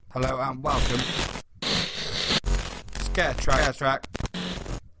Hello and welcome. Scare Track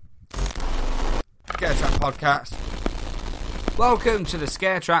podcast. Welcome to the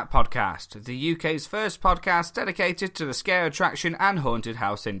Scare Track podcast, the UK's first podcast dedicated to the scare attraction and haunted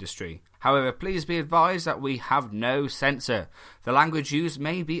house industry. However, please be advised that we have no censor. The language used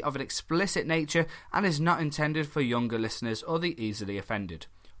may be of an explicit nature and is not intended for younger listeners or the easily offended.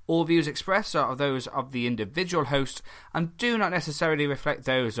 All views expressed are those of the individual host and do not necessarily reflect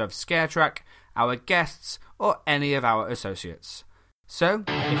those of Scare Track, our guests, or any of our associates. So,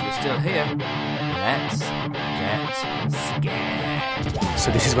 if you're still here, let's get scared.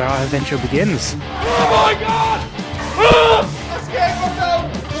 So this is where our adventure begins. Oh my god! I scared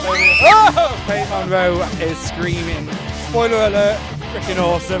myself! Faith Monroe is screaming. Spoiler alert, freaking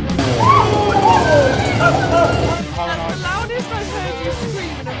awesome. That's the loudest I've heard you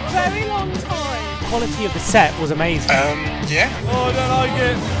scream in a very long time. The quality of the set was amazing. Yeah. Oh, I don't like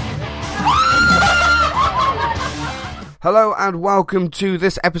it. Hello and welcome to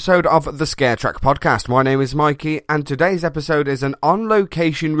this episode of the Scare Track podcast. My name is Mikey and today's episode is an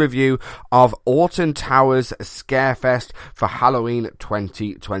on-location review of Alton Towers Scarefest for Halloween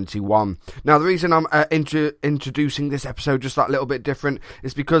 2021. Now the reason I'm introducing this episode just that little bit different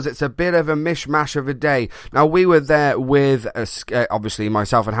is because it's a bit of a mishmash of a day. Now we were there with, obviously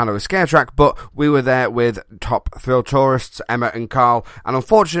myself and Hannah with Scare Track, but we were there with top thrill tourists, Emma and Carl, and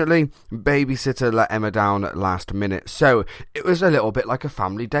unfortunately babysitter let Emma down at last minute. So it was a little bit like a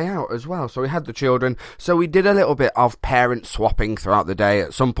family day out as well. So we had the children. So we did a little bit of parent swapping throughout the day.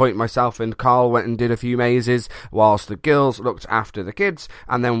 At some point, myself and Carl went and did a few mazes whilst the girls looked after the kids.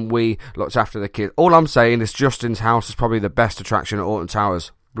 And then we looked after the kids. All I'm saying is Justin's house is probably the best attraction at Alton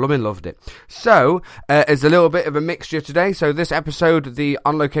Towers. Blooming loved it. So, it's a little bit of a mixture today. So this episode, the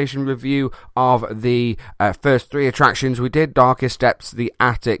on-location review of the first three attractions we did, Darkest Depths, The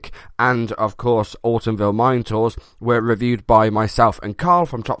Attic, and of course, Autumnville Mine Tours, were reviewed by myself and Carl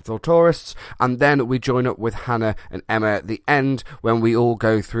from Top Thrill Tourists. And then we join up with Hannah and Emma at the end when we all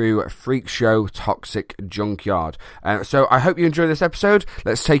go through Freak Show Toxic Junkyard. So I hope you enjoy this episode.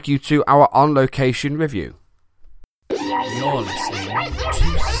 Let's take you to our on-location review. You're listening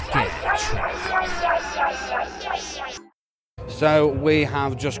to Scare Track. So we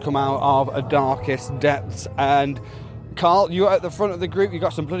have just come out of a Darkest Depths, and Carl, you were at the front of the group. You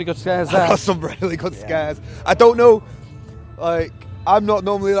got some bloody good scares there. I got some really good scares. I don't know, like, I'm not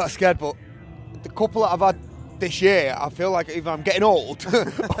normally that scared, but the couple that I've had this year, I feel like either I'm getting old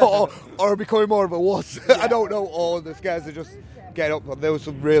or I'm becoming more of a wuss. I don't know, or the scares are just getting up. But there were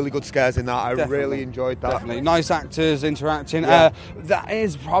some really good scares in that. I really enjoyed that. Definitely. Nice actors interacting. Yeah. That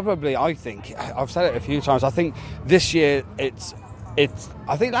is probably, I think, I've said it a few times, I think this year it's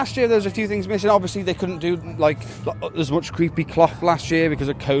I think last year there was a few things missing. Obviously they couldn't do like as much creepy cloth last year because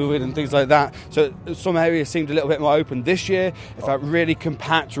of COVID and things like that, so some areas seemed a little bit more open. This year it felt really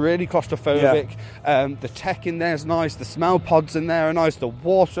compact, really claustrophobic. The tech in there is nice, the smell pods in there are nice, the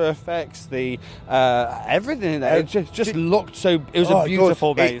water effects, the everything in there, it just looked so, it was a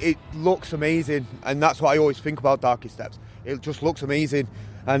beautiful base. It looks amazing, and that's what I always think about Darkest Depths. It just looks amazing,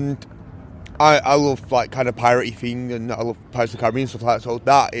 and I love like kind of piratey thing, and I love Pirates of the Caribbean and stuff like that, so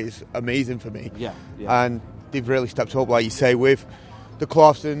that is amazing for me. Yeah. And they've really stepped up, like you say, with the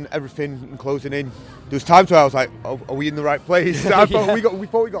cloths and everything and closing in. There was times where I was like, oh, are we in the right place? I thought we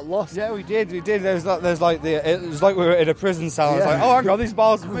thought we got lost. Yeah, we did. It was like we were in a prison cell. It's like, oh, hang on, these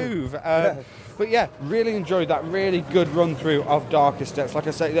bars move. But yeah, really enjoyed that. Really good run through of Darkest Depths. Like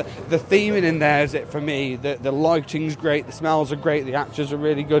I say, the theming in there is it for me. The lighting's great, the smells are great, the actors are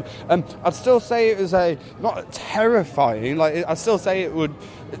really good. I'd still say it was not terrifying. Like I'd still say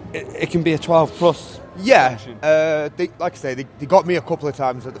it can be a 12 plus. Yeah, like I say, they got me a couple of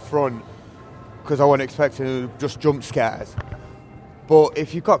times at the front because I wasn't expecting just jump scares. But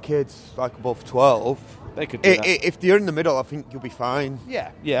if you've got kids like above 12, they could do that. If you're in the middle, I think you'll be fine.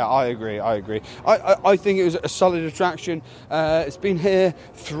 Yeah, I agree. I think it was a solid attraction. It's been here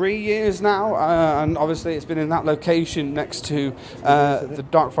 3 years now, and obviously it's been in that location next to the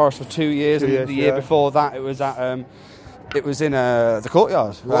Dark Forest for 2 years, and the year before that it was at it was in the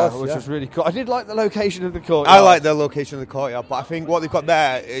courtyard, which was really cool. I did like the location of the courtyard. I like the location of the courtyard, but I think what they've got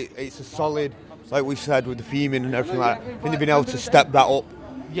there, it's a solid, like we said, with the theming and everything like that. I think they've been able to step that up.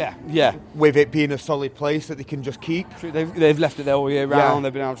 Yeah. With it being a solid place that they can just keep. They've left it there all year round.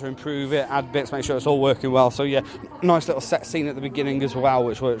 They've been able to improve it, add bits, make sure it's all working well. So yeah, nice little set scene at the beginning as well,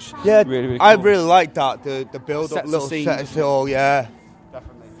 which really, really cool. I really like that. The build up, little set scene. Definitely.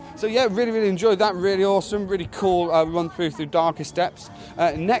 So yeah, really enjoyed that. Really awesome, really cool run through Darker Steps.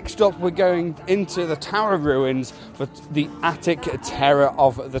 Next up, we're going into the tower ruins for the Attic Terror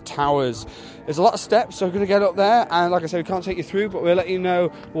of the Towers. There's a lot of steps, so we're going to get up there, and like I said, we can't take you through, but we'll let you know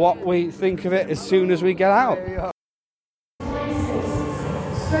what we think of it as soon as we get out.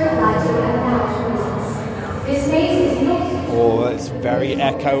 Oh, it's very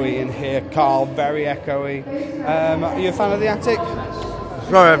echoey in here, Carl, very echoey. Are you a fan of the Attic?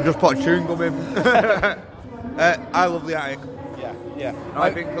 Sorry, I've just put a chewing gum in. I love the Attic. Yeah. I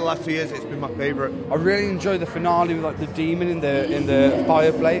think for the last 2 years it's been my favourite. I really enjoy the finale with like the demon in the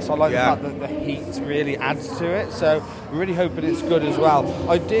fireplace. I like the fact that the heat really adds to it. So I'm really hoping it's good as well.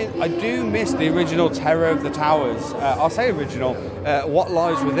 I do miss the original Terror of the Towers. I'll say original. What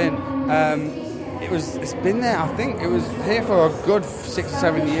Lies Within. It's been there. I think it was here for a good 6 or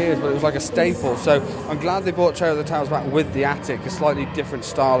 7 years, but it was like a staple. So I'm glad they brought Terror of the Towers back with the Attic, a slightly different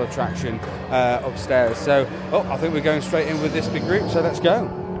style attraction upstairs. So I think we're going straight in with this big group. So let's go.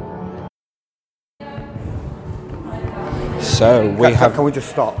 So Can we just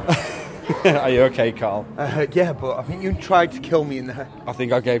stop? Are you okay, Carl? Yeah, but I think you tried to kill me in there. I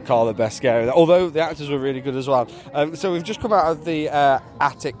think I gave Carl the best scare, although the actors were really good as well. So we've just come out of the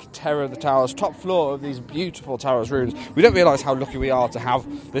Attic Terror of the Towers, top floor of these beautiful Towers rooms. We don't realise how lucky we are to have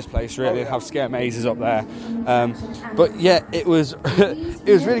this place, really, and have scare mazes up there. But yeah, it was it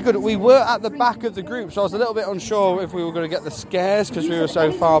was really good. We were at the back of the group, so I was a little bit unsure if we were going to get the scares because we were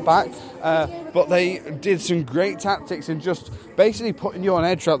so far back. But they did some great tactics in just basically putting you on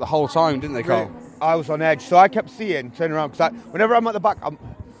edge throughout the whole time, didn't they, Carl? I was on edge, so I kept turning around, because whenever I'm at the back,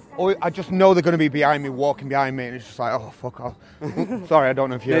 I just know they're going to be behind me, walking behind me, and it's just like, oh, fuck off. Sorry, I don't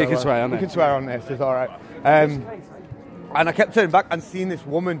know if you're... Yeah, you can swear on it. You can swear on this, it's all right. And I kept turning back and seeing this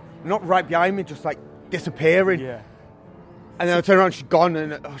woman, not right behind me, just like disappearing. Yeah. And then I turned around, she's gone,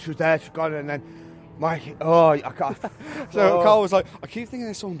 and she was there, she's gone, and then... I can't. So Carl was like, I keep thinking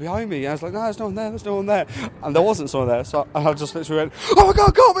there's someone behind me. I was like, no, there's no one there. And there wasn't someone there. So I just literally went, oh my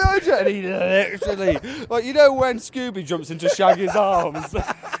God, Carl behind you. And he literally, like, you know when Scooby jumps into Shaggy's arms?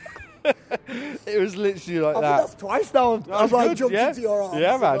 It was literally like that. That's twice now. I've like jumped into your arms.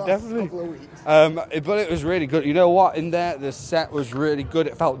 Yeah, man, definitely. Couple of weeks. But it was really good. You know what? In there, the set was really good.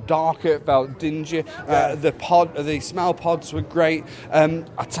 It felt darker. It felt dingy. The smell pods were great. I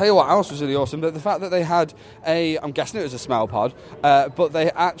tell you what else was really awesome. But the fact that they had I'm guessing it was a smell pod, but they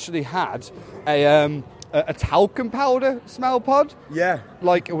actually had a talcum powder smell pod. Yeah.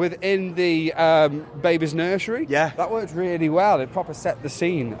 Like within the baby's nursery. Yeah. That worked really well. It proper set the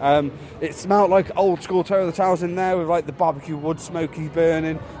scene. It smelled like old school Terror of the Towers in there with like the barbecue wood smoky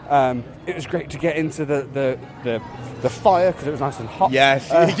burning. It was great to get into the fire because it was nice and hot. Yes,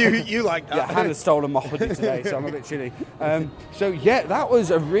 you like that. Yeah, Hannah's stolen my hoodie today, so I'm a bit chilly. So yeah, that was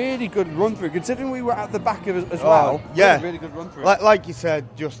a really good run through, considering we were at the back of it as well. Yeah, a really good run through. Like you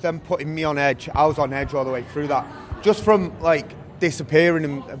said, just them putting me on edge. I was on edge all the way through that, just from like disappearing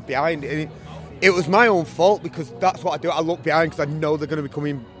and behind. It was my own fault because that's what I do. I look behind because I know they're going to be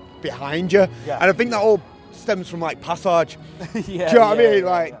coming behind you, and I think that all stems from like Passage. Do you know what I mean?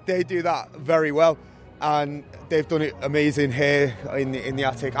 Like they do that very well, and they've done it amazing here in the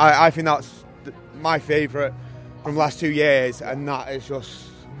Attic. I think that's my favourite from the last 2 years, and that is just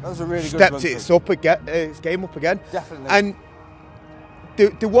a really stepped good its game up again. Definitely. And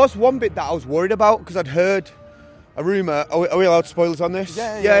there was one bit that I was worried about because I'd heard a rumour. Are we allowed spoilers on this?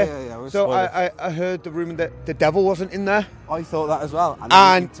 Yeah. So I heard the rumour that the devil wasn't in there. I thought that as well.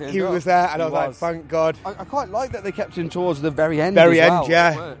 And he was there, and I was like, thank God. I quite like that they kept him towards the very end.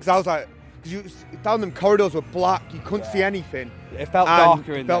 Yeah. Because I was like, down them corridors were black, you couldn't see anything. It felt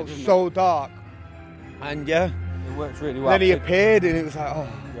darker in there. It felt so dark. And it worked really well. Then he appeared, and it was like, oh.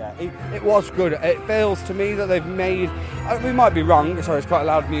 Yeah, it was good. It feels to me that they've made... we might be wrong, sorry, it's quite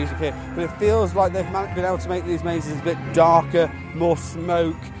loud music here, but it feels like they've been able to make these mazes a bit darker, more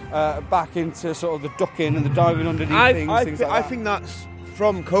smoke, back into sort of the ducking and the diving underneath things like that. I think that's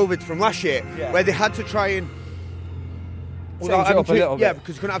from COVID from last year, where they had to try and... change it up a little bit. Yeah,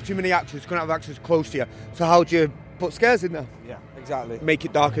 because you couldn't have too many actors, you couldn't have actors close to you. So how do you put scares in there? Yeah, exactly. Make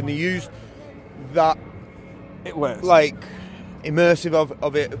it dark, and they used that... It works. Like... immersive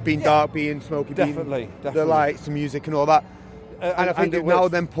of it being dark, being smoky, definitely. The lights, the music, and all that. And I think they've now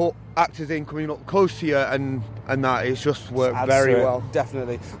then put actors in coming up close to you, and that it's just worked very well.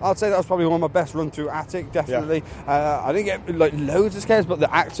 Definitely, I'd say that was probably one of my best run through Attic. Definitely, I didn't get like loads of scares, but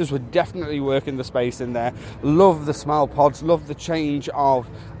the actors were definitely working the space in there. Love the smile pods. Love the change of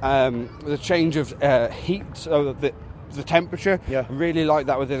heat. So the temperature. Yeah. Really like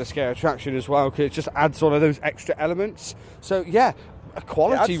that within a scare attraction as well, because it just adds all of those extra elements. So yeah, a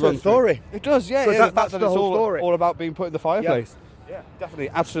quality adds run to the story. It does, yeah. Because The fact that's that the it's whole story. all about being put in the fireplace. Yeah, definitely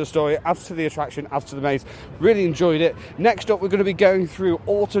adds to the story, adds to the attraction, adds to the maze. Really enjoyed it. Next up, we're going to be going through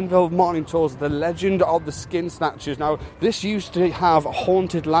Ortonville Morning Tours, the legend of the Skin Snatchers. Now, this used to have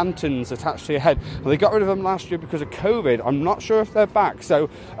haunted lanterns attached to your head, and they got rid of them last year because of COVID. I'm not sure if they're back, so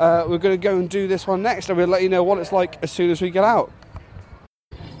we're going to go and do this one next, and we'll let you know what it's like as soon as we get out.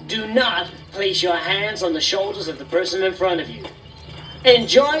 Do not place your hands on the shoulders of the person in front of you.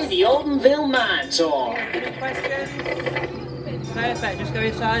 Enjoy the Ortonville Mine Tour. Perfect, just go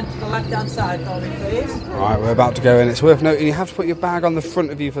inside to the left-hand side for me, please. Right, we're about to go in. It's worth noting you have to put your bag on the front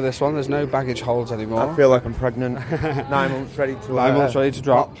of you for this one. There's no baggage holds anymore. I feel like I'm pregnant. 9 months ready to 9 months ready to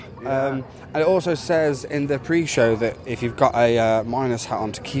drop. Yeah. And it also says in the pre-show that if you've got a miner's hat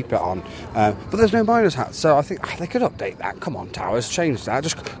on, to keep it on. But there's no miner's hat, so I think they could update that. Come on, Towers, change that.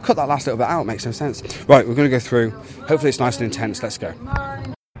 Just cut that last little bit out. Makes no sense. Right, we're going to go through. Hopefully it's nice and intense. Let's go.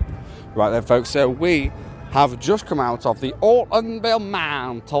 Right then, folks. So we have just come out of the Ortonville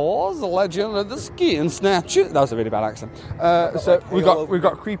Mine Tours, the legend of the Skin Snatcher. That was a really bad accent. So we've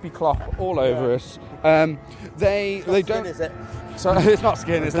got creepy cloth all over us. They don't. Is it? So it's not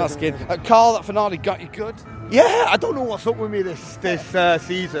skin. It's not skin. Carl, that finale got you good. Yeah, I don't know what's up with me this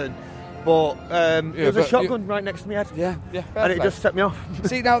season, but there's a shotgun right next to me head. Yeah. And it just set me off.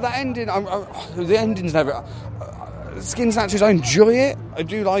 See, now that ending, the ending's never. Skin Snatchers, I enjoy it. I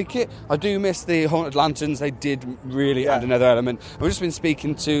do like it. I do miss the haunted lanterns. They did really add another element. I've just been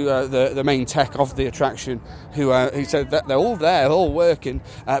speaking to the main tech of the attraction, who said that they're all there, they're all working,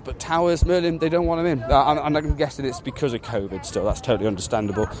 but Towers, Merlin, they don't want them in. I'm guessing it's because of COVID still. That's totally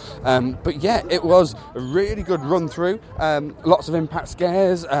understandable. But yeah, it was a really good run through. Lots of impact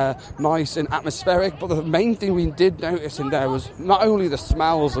scares, nice and atmospheric. But the main thing we did notice in there was not only the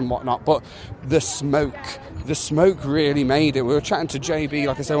smells and whatnot, but the smoke. The smoke really made it. We were chatting to JB,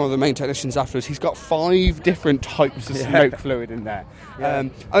 like I said, one of the main technicians afterwards. He's got 5 different types of smoke fluid in there.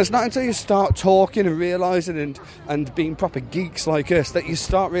 And it's not until you start talking and realising and being proper geeks like us that you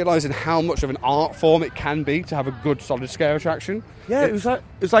start realising how much of an art form it can be to have a good solid scare attraction. Yeah, it was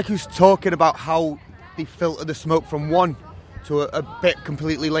like he was talking about how they filter the smoke from one to a bit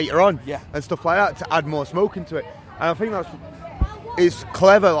completely later on. Yeah. And stuff like that to add more smoke into it. And I think it's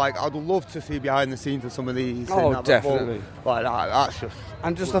clever. Like, I'd love to see behind the scenes of some of these. Oh, definitely. Like that's just.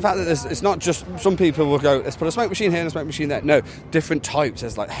 And just the fact that it's not just, some people will go, let's put a smoke machine here and a smoke machine there. No, different types.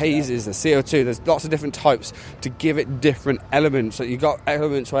 There's like hazes, there's CO2, there's lots of different types to give it different elements. So you've got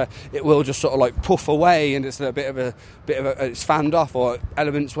elements where it will just sort of like puff away and it's a bit of a it's fanned off, or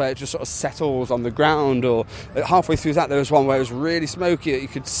elements where it just sort of settles on the ground, or halfway through that there was one where it was really smoky that you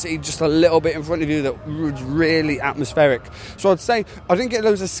could see just a little bit in front of you that was really atmospheric. So I'd say I didn't get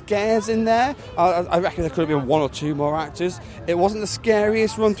loads of scares in there. I reckon there could have been 1 or 2 more actors. It wasn't the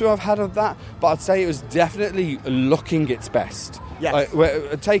scariest run through I've had of that, but I'd say it was definitely looking its best. Yes. Like,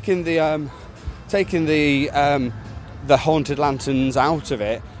 we're taking the haunted lanterns out of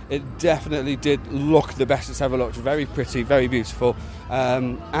it, it definitely did look the best it's ever looked. Very pretty, very beautiful,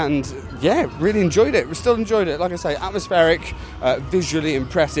 and yeah, really enjoyed it. We still enjoyed it. Like I say, atmospheric, visually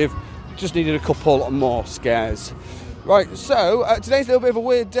impressive. Just needed a couple more scares. Right, so today's a little bit of a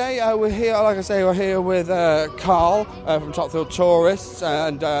weird day. We're here, like I say, we're here with Carl from Topfield Tourists,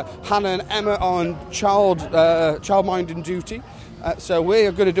 and Hannah and Emma on childminding duty. So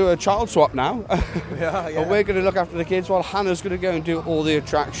we're going to do a child swap now. And we're going to look after the kids while Hannah's going to go and do all the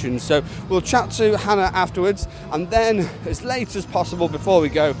attractions. So we'll chat to Hannah afterwards, and then as late as possible before we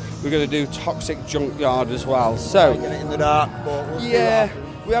go, we're going to do Toxic Junkyard as well. So Get it in the dark, but we'll see what happens.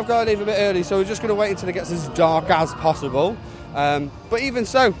 We have got to leave a bit early, so we're just going to wait until it gets as dark as possible. But even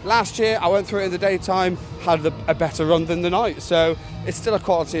so, last year I went through it in the daytime, had a better run than the night, so it's still a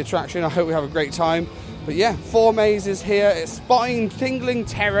quality attraction. I hope we have a great time. But yeah, 4 mazes here. It's spine tingling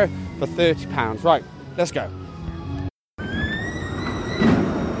terror for £30. Right, let's go.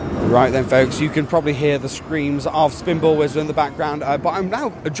 Right then, folks, you can probably hear the screams of Spinball Wizard in the background, but I'm now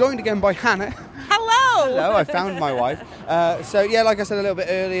joined again by Hannah. Hello, I found my wife. So yeah, like I said a little bit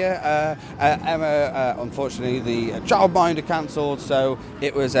earlier, Emma, unfortunately, the childminder cancelled, so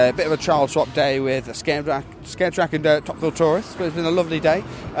it was a bit of a child swap day with a Scare Track and Topfield Tourists. But it's been a lovely day.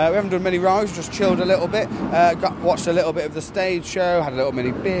 We haven't done many rides, just chilled a little bit. Watched a little bit of the stage show, had a little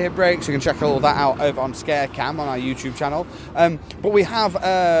mini beer break. So you can check all that out over on Scare Cam on our YouTube channel. But we have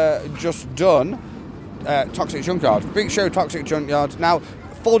just done Toxic Junkyard, Freak Show Toxic Junkyard. Now,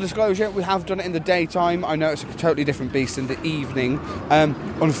 Full disclosure, we have done it in the daytime. I know it's a totally different beast in the evening.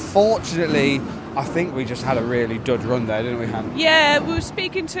 Unfortunately, I think we just had a really dud run there, didn't we, Han? Yeah, we were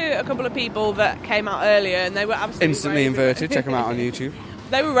speaking to a couple of people that came out earlier, and they were absolutely Instantly raving. inverted. Check them out on YouTube.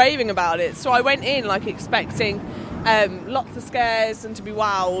 They were raving about it, so I went in expecting lots of scares and to be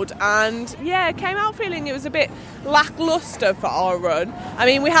wowed, and came out feeling it was a bit lacklustre for our run. I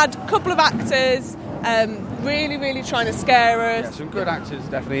mean, we had a couple of actors really trying to scare us. Yeah, some good actors,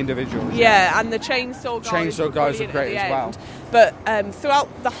 definitely individuals. Yeah, and the chainsaw guys are great as well. But throughout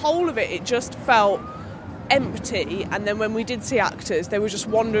the whole of it just felt empty, and then when we did see actors, they were just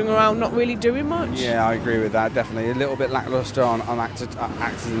wandering around not really doing much. Yeah, I agree with that, definitely. A little bit lacklustre on actors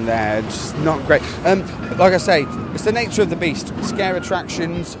in there, just not great. Like I say, it's the nature of the beast. Scare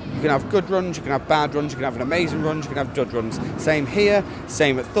attractions, you can have good runs, you can have bad runs, you can have an amazing run, you can have dud runs. Same here,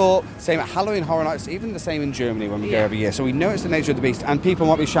 same at Thorpe, same at Halloween Horror Nights, even the same in Germany when we go every year. So we know it's the nature of the beast, and people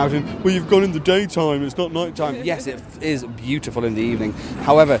might be shouting, well, you've gone in the daytime, it's not night time. Yes, it is beautiful in the evening.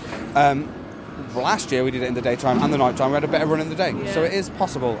 However, last year we did it in the daytime and the night time. We had a better run in the day, so it is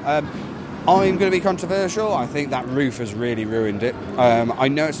possible. I'm going to be controversial. I think that roof has really ruined it. I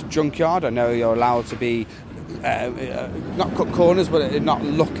know it's a junkyard. I know you're allowed to be not cut corners, but it not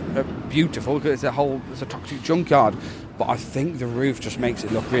look beautiful because it's a toxic junkyard. But I think the roof just makes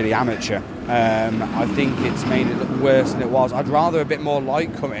it look really amateur. I think it's made it look worse than it was. I'd rather a bit more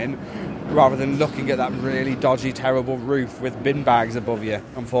light come in, rather than looking at that really dodgy, terrible roof with bin bags above you,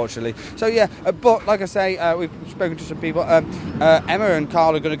 unfortunately. So but like I say, we've spoken to some people. Emma and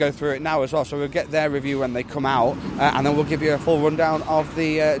Carl are going to go through it now as well, so we'll get their review when they come out, and then we'll give you a full rundown of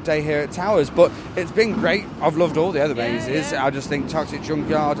the day here at Towers. But it's been great. I've loved all the other mazes. I just think Toxic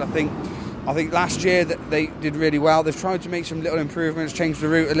Junkyard, I think last year that they did really well. They've tried to make some little improvements, change the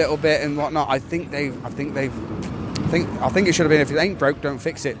route a little bit and whatnot. I think it should have been, if it ain't broke, don't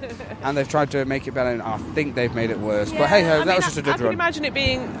fix it. And they've tried to make it better, and I think they've made it worse. But hey ho, that was just a dud run. I can imagine it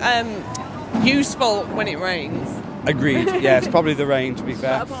being useful when it rains. Agreed. Yeah, it's probably the rain, to be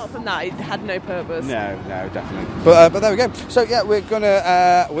fair. But apart from that, it had no purpose. No, definitely. But there we go. So yeah,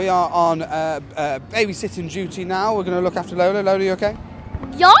 we are on babysitting duty now. We're gonna look after Lola. Lola, you okay?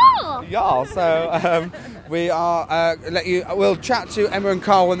 Yeah. So we'll chat to Emma and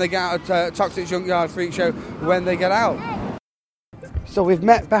Carl when they get out at Toxic Junkyard Freak Show when they get out. So we've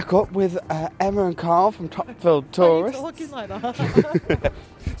met back up with Emma and Carl from Topfield Tourists. Why are you talking like that?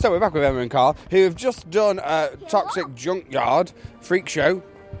 So we're back with Emma and Carl, who have just done Toxic Junkyard Freak Show.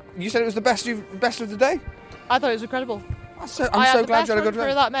 You said it was the best of the day? I thought it was incredible. I'm so glad you had a good through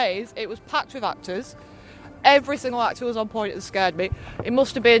day. that maze. It was packed with actors. Every single actor was on point. It scared me. It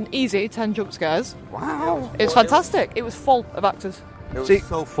must have been easy 10 jump scares. Wow. It was fantastic. It was full of actors. It was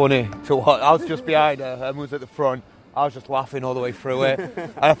so funny to watch. I was just behind her, Emma was at the front. I was just laughing all the way through it.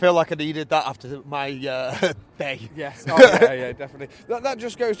 And I feel like I needed that after my day. Yes, yeah, definitely. That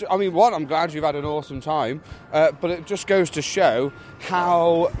just goes to, I mean, I'm glad you've had an awesome time, but it just goes to show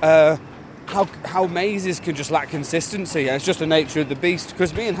how mazes can just lack consistency, and it's just the nature of the beast.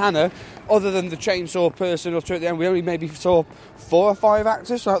 Because me and Hannah, other than the chainsaw person or two at the end, we only maybe saw 4 or 5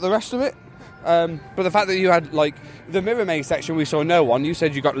 actors throughout the rest of it. But the fact that you had, like, the mirror maze section, we saw no one. You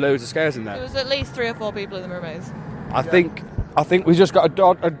said you got loads of scares in there. There was at least 3 or 4 people in the mirror maze. I think we just got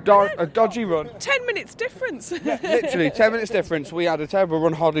a dodgy run. 10 minutes difference. Yeah, literally 10 minutes difference. We had a terrible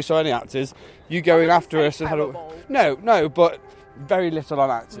run, hardly saw any actors. You going after us and had a... No, but very little on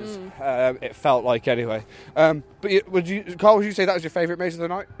actors. It felt like anyway. But Carl, would you say that was your favourite maze of the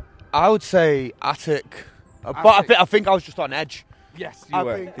night? I would say Attic. But I think I was just on edge. Yes, you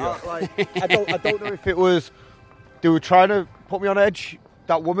were. I don't know if it was they were trying to put me on edge,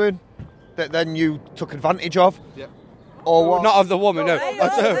 that woman that then you took advantage of. Yeah. Or what? Not of the woman, no.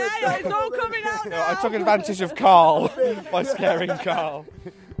 It's all coming out now. I took advantage of Carl by scaring Carl.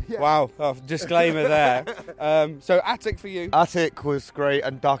 Yeah. Wow, disclaimer there. So Attic for you? Attic was great,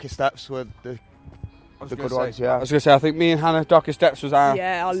 and Darkest Steps were the good ones. Yeah, I was going to say, I think me and Hannah, Darkest Steps was our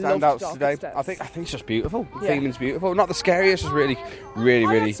standouts today. Steps. I think it's just beautiful. The theming's beautiful. Not the scariest, just really, really,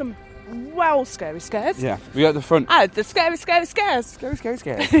 really. Had some scary scares. Yeah, we at the front. The scary scares. Scary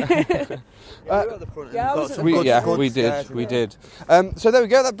scares. We did. So there we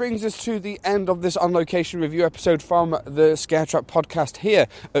go. That brings us to the end of this On Location review episode from the Scare Track podcast here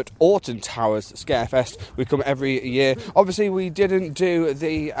at Orton Towers Scarefest. We come every year. Obviously, we didn't do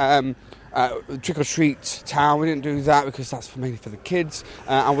the Trick or treat town. We didn't do that because that's mainly for the kids,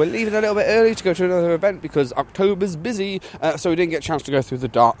 and we're leaving a little bit early to go to another event because October's busy, so we didn't get a chance to go through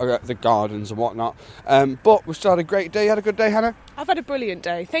the gardens and whatnot. But we started a great day. You had a good day, Hannah? I've had a brilliant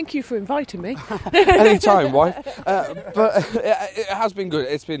day. Thank you for inviting me. Anytime, wife. But it has been good.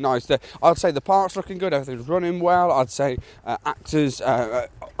 It's been nice. I'd say the park's looking good. Everything's running well. I'd say actors,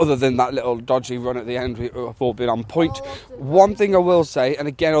 other than that little dodgy run at the end, have all been on point. One thing I will say, and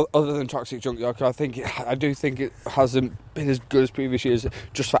again, other than Toxic Junkyard, I do think it hasn't been as good as previous years,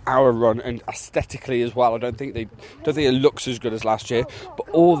 just for our run and aesthetically as well. I don't think it looks as good as last year, but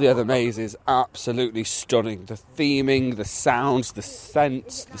all the other mazes absolutely stunning. The theming, the sounds, the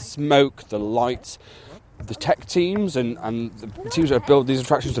scents, the smoke, the lights. The tech teams and the teams that have built these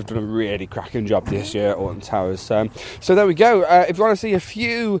attractions have done a really cracking job this year at Alton Towers. So there we go. If you want to see a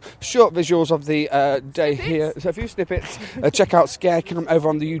few short visuals of the day here, so a few snippets, check out Scarecam over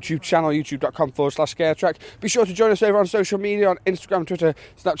on the YouTube channel, youtube.com/ScareTrack. Be sure to join us over on social media, on Instagram, Twitter,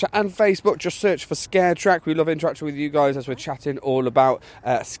 Snapchat and Facebook. Just search for ScareTrack. We love interacting with you guys as we're chatting all about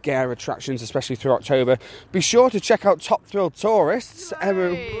scare attractions, especially through October. Be sure to check out Top Thrill Tourists.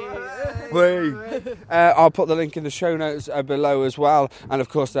 I'll put the link in the show notes below as well, and of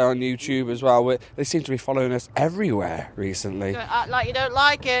course they're on YouTube as well. They seem to be following us everywhere recently. Don't act like you don't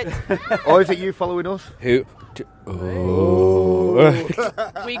like it. Or is it you following us? Who?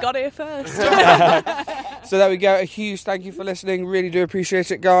 We got here first. So there we go. A huge thank you for listening. Really do appreciate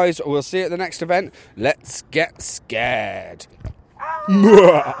it, guys. We'll see you at the next event. Let's get scared.